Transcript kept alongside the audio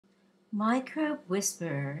Microbe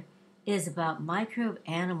Whisperer is about microbe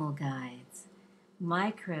animal guides,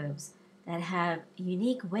 microbes that have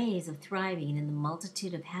unique ways of thriving in the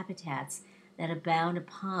multitude of habitats that abound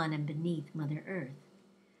upon and beneath Mother Earth.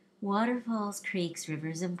 Waterfalls, creeks,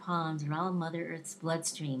 rivers, and ponds are all Mother Earth's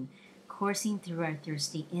bloodstream coursing through our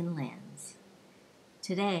thirsty inlands.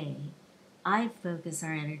 Today, I focus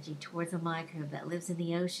our energy towards a microbe that lives in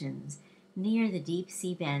the oceans near the deep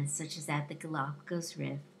sea beds, such as at the Galapagos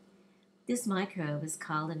Reef. This microbe is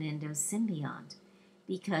called an endosymbiont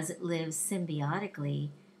because it lives symbiotically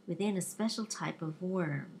within a special type of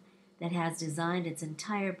worm that has designed its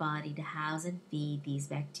entire body to house and feed these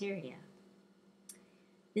bacteria.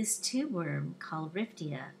 This tube worm, called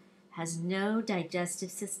Riftia, has no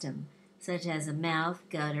digestive system, such as a mouth,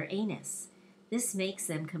 gut, or anus. This makes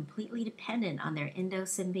them completely dependent on their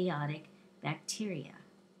endosymbiotic bacteria.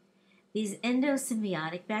 These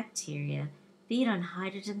endosymbiotic bacteria feed on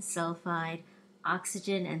hydrogen sulfide,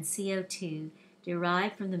 oxygen, and CO2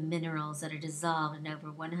 derived from the minerals that are dissolved in over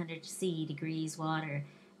 100 C degrees water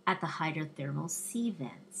at the hydrothermal sea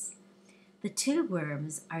vents. The tube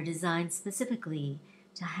worms are designed specifically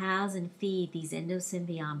to house and feed these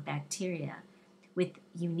endosymbiont bacteria with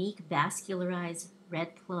unique vascularized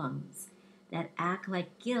red plums that act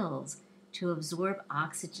like gills to absorb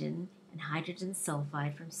oxygen and hydrogen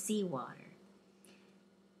sulfide from seawater,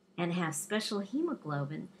 and have special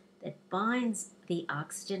hemoglobin that binds the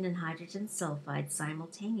oxygen and hydrogen sulfide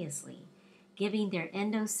simultaneously, giving their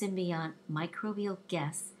endosymbiont microbial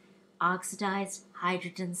guests oxidized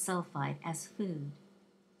hydrogen sulfide as food.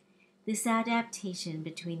 This adaptation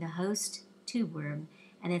between the host tube worm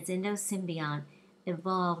and its endosymbiont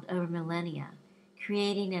evolved over millennia,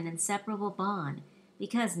 creating an inseparable bond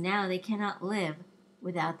because now they cannot live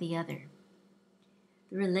without the other.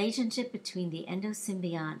 The relationship between the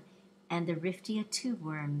endosymbiont and the Riftia tube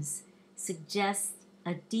worms suggests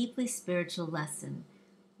a deeply spiritual lesson,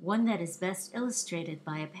 one that is best illustrated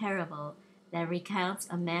by a parable that recounts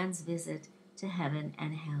a man's visit to heaven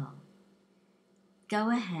and hell. Go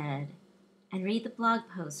ahead and read the blog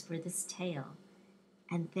post for this tale,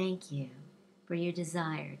 and thank you for your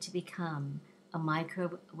desire to become a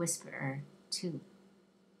microbe whisperer too.